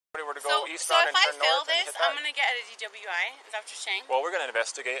were to go eastbound and turn north. So if I fail this, I'm going to get a DWI. Is that what you're saying? Well, we're going to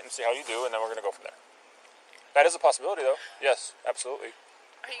investigate and see how you do, and then we're going to go from there. That is a possibility, though. Yes, absolutely.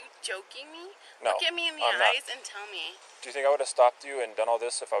 Are you joking me? No, Look at me in the eyes and tell me. Do you think I would have stopped you and done all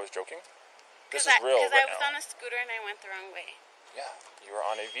this if I was joking? This is real right now. Because I was on a scooter and I went the wrong way. Yeah, you were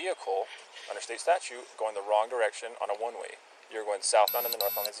on a vehicle under state statute going the wrong direction on a one-way. You're going southbound in the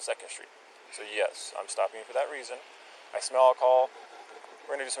northbound lanes of 2nd Street. So yes, I'm stopping you for that reason. I smell alcohol.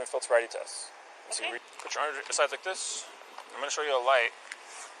 We're going to do some field sobriety tests. Okay. Put your arms aside like this. I'm going to show you a light.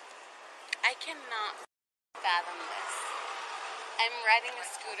 I cannot fathom this. I'm riding a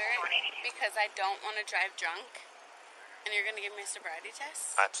scooter because I don't want to drive drunk. And you're going to give me a sobriety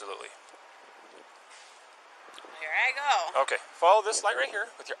test? Absolutely. Here I go. Okay, follow this light right here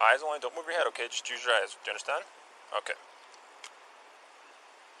with your eyes only. Don't move your head, okay? Just use your eyes. Do you understand? Okay.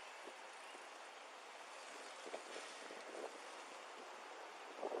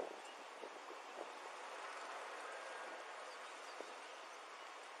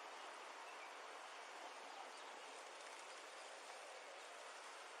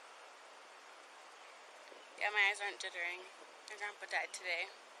 Yeah, my eyes aren't jittering. My grandpa died today.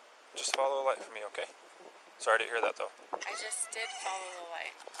 Just follow the light for me, okay? Sorry to hear that, though. I just did follow the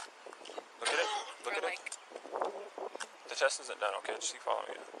light. Look at it. Look at it. The test isn't done, okay? Just keep following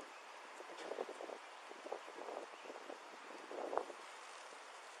it.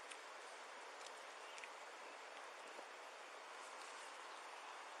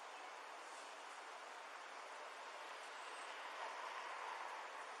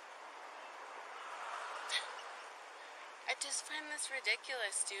 I just find this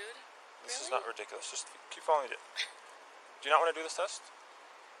ridiculous, dude. This is not ridiculous. Just keep following it. Do you not want to do this test?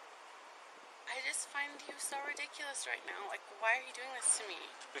 I just find you so ridiculous right now. Like, why are you doing this to me?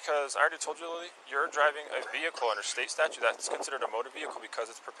 Because I already told you, Lily, you're driving a vehicle under state statute that's considered a motor vehicle because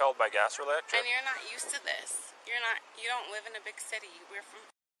it's propelled by gas or electric. And you're not used to this. You don't live in a big city. We're from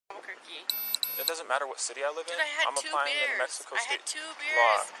Albuquerque. It doesn't matter what city I live in. Dude, I had I'm 2 applying beers. the Mexico I had state 2 beers.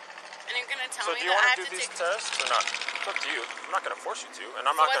 law. And you're going to tell So me do you that I want have to do to these tests or not? It's up to you. I'm not going to force you to, and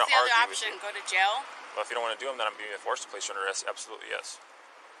I'm So not going to argue what's the with you. other option? Go to jail? Well, if you don't want to do them, then I'm being forced to place you under arrest. Absolutely, yes.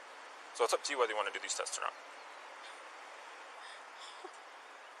 So it's up to you whether you want to do these tests or not.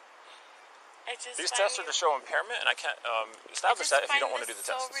 These tests are to show impairment, and I can't establish that if you don't want to do the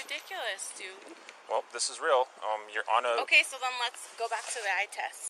tests. It's so ridiculous, dude. Well, this is real. You're on a... Okay, so then let's go back to the eye test.